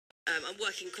I'm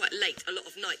working quite late, a lot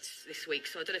of nights this week,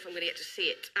 so I don't know if I'm going to get to see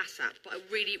it ASAP, but I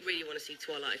really, really want to see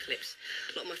Twilight Eclipse.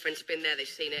 A lot of my friends have been there, they've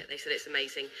seen it, they said it's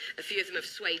amazing. A few of them have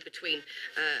swayed between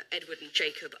Edward and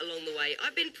Jacob along the way.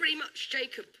 I've been pretty much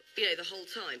Jacob, you know, the whole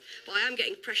time, but I am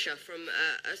getting pressure from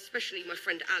especially my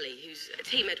friend Ali, who's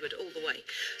Team Edward all the way.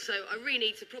 So I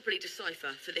really need to properly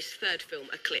decipher for this third film,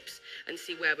 Eclipse, and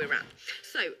see where we're at.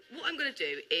 So what I'm going to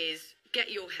do is get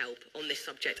your help on this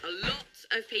subject. A lot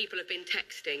of people have been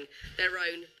texting their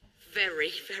own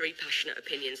very, very passionate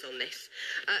opinions on this.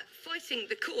 Fighting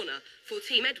the corner for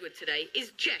Team Edward today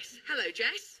is Jess. Hello,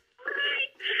 Jess.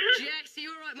 Hi. Jess, are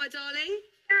you all right, my darling?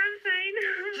 Yeah, I'm fine.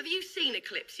 Have you seen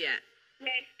Eclipse yet?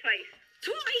 Yes, twice.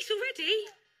 Twice already?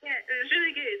 Yeah, it was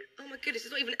really good. Oh my goodness,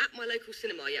 it's not even at my local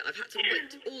cinema yet. I've had to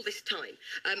wait all this time.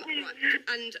 Right,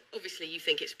 and obviously you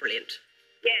think it's brilliant.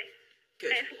 Yes.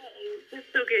 Good. Definitely.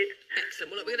 It's so good. Excellent.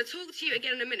 Well, look, we're going to talk to you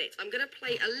again in a minute. I'm going to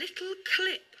play a little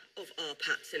clip of our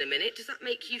Pats in a minute. Does that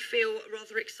make you feel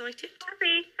rather excited?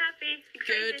 Happy.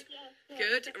 Good. Excited, yeah.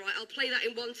 Good. Right, I'll play that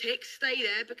in one tick. Stay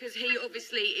there, because he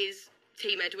obviously is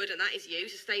Team Edward, and that is you,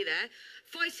 so stay there.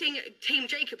 Fighting Team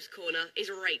Jacob's corner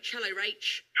is Rach. Hello,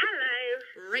 Rach.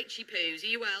 Hello. Rachy Poos, are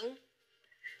you well?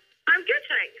 I'm good,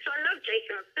 thanks. I love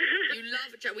Jacob. You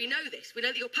love Joe. We know this. We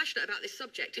know that you're passionate about this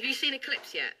subject. Have you seen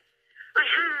Eclipse yet? I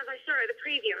have. I saw it at the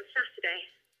preview on Saturday.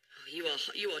 Oh,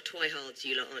 you are twihards,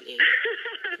 you lot, aren't you?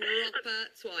 Proper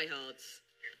twihards.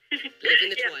 Living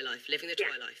the Twilife, living the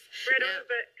Twilife. Read all the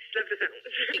books, love the films.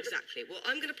 Exactly. Well,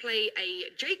 I'm going to play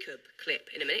a Jacob clip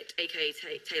in a minute, a.k.a.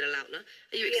 Taylor Lautner.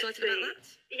 Are you excited about that?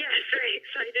 Yes, very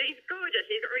excited. He's gorgeous.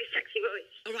 He's got a really sexy voice.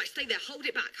 All right, stay there. Hold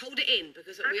it back. Hold it in,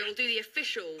 because we'll do the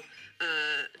official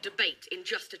debate in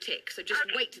just a tick. So just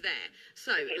wait there.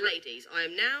 So, ladies, I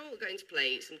am now going to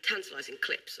play some tantalising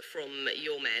clips from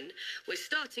your men. We're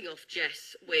starting off,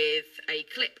 Jess, with a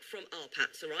clip from our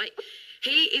Pats, all right?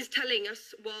 He is telling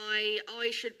us why I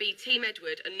should be Team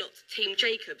Edward and not Team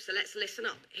Jacob. So let's listen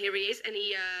up. Here he is.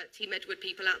 Any Team Edward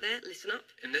people out there? Listen up.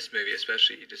 In this movie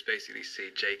especially, you just basically see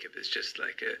Jacob as just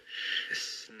like a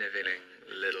snivelling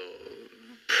little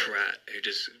prat who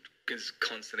just is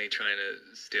constantly trying to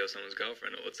steal someone's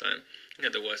girlfriend all the time. You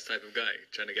know, the worst type of guy,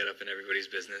 trying to get up in everybody's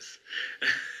business.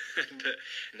 and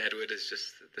Edward is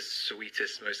just the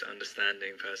sweetest, most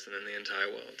understanding person in the entire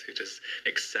world, who just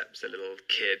accepts a little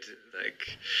kid,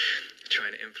 like,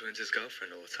 trying to influence his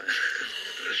girlfriend all the time.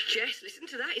 Jess, listen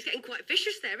to that. He's getting quite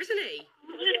vicious there, isn't he?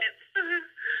 Yep.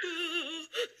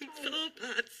 Oh,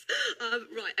 Pats.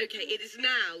 Right, okay, it is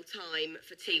now time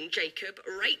for Team Jacob.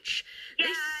 Rach,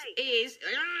 this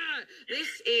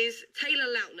is Taylor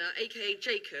Lautner, a.k.a.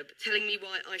 Jacob, telling me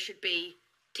why I should be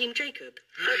Team Jacob.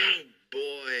 Oh,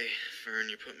 boy, Fearne,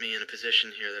 you put me in a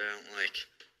position here that I don't like.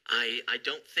 I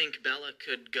don't think Bella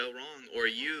could go wrong, or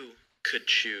you could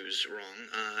choose wrong.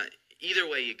 Either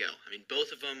way you go. I mean,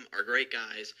 both of them are great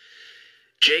guys.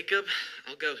 Jacob,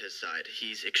 I'll go his side.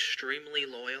 He's extremely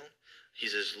loyal.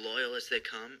 He's as loyal as they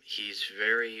come. He's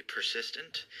very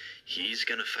persistent. He's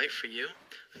gonna fight for you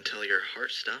until your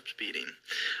heart stops beating.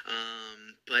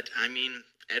 But, I mean,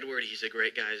 Edward, he's a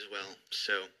great guy as well,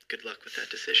 so good luck with that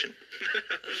decision.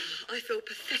 I feel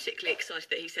pathetically excited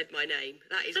that he said my name.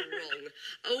 That is wrong.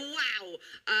 Oh, wow.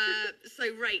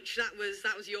 So, Rach, that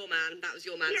was your man. That was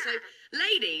your man. Yeah. So,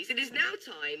 ladies, it is now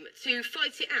time to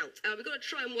fight it out. We've got to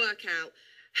try and work out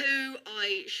who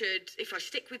I should, if I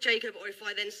stick with Jacob or if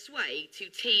I then sway to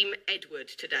Team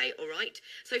Edward today, all right?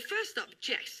 So first up,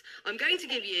 Jess, I'm going to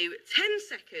give you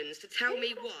 10 seconds to tell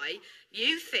me why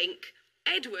you think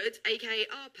Edward,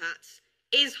 a.k.a. our Pats,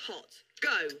 is hot.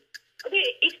 Go. Okay,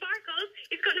 he sparkles,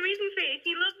 he's got an amazing face,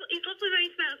 he's lovely when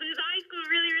he smells, and his eyes go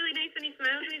really, really nice when he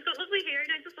smells, and he's got lovely hair,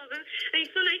 nice to Southern, and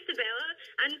he's so nice to Bella,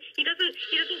 and he doesn't...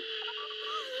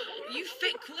 You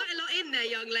fit quite a lot in there,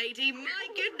 young lady,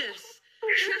 my goodness.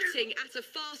 Chatting at a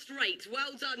fast rate.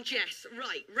 Well done, Jess.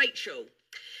 Right, Rachel.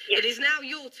 Yes. It is now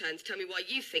your turn to tell me why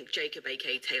you think Jacob,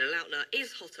 a.k.a. Taylor Lautner, is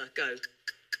hotter. Go.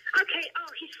 Okay,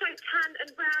 he's so tanned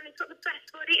and brown, he's got the best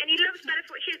body, and he loves Bella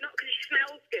for what she is, not because she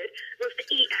smells good, he wants to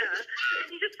eat her. And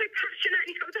he's just so passionate, and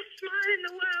he's got the best smile in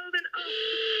the world, and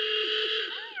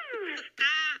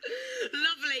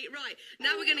Lovely. Right,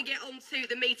 now we're going to get on to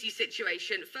the meaty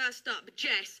situation. First up,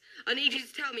 Jess, I need you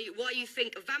to tell me why you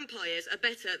think vampires are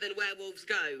better than werewolves.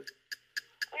 Go.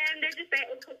 they're just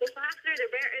better because they're faster,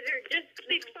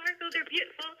 they sparkle, they're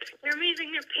beautiful, they're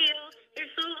amazing, they're pale, they're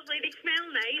so lovely, they smell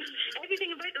nice.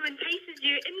 Everything about them entices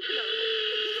you into them.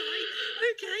 Right,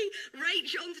 okay.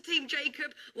 Rach, on to Team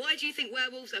Jacob. Why do you think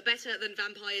werewolves are better than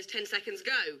vampires? 10 seconds,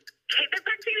 go. Okay, they're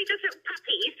practically just little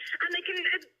puppies, and they can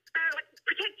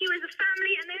protect you as a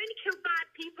family, and they only kill bad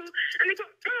people, and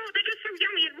they're just so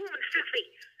yummy and warm and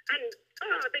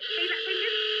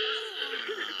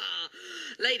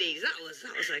ladies, that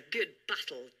was a good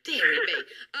battle. Dearie me.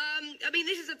 I mean,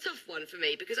 this is a tough one for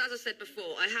me because, as I said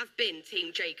before, I have been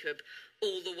Team Jacob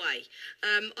all the way.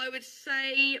 I would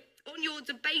say on your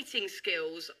debating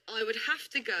skills, I would have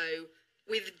to go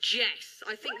with Jess.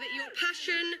 I think that your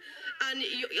passion and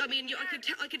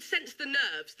I could sense the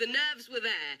nerves. The nerves were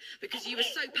there because you were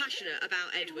so passionate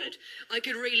about Edward. I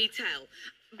could really tell.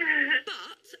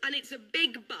 But, and it's a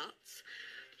big but,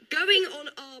 going on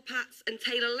R. Pats and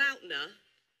Taylor Lautner,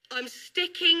 I'm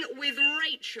sticking with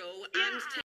Rachel and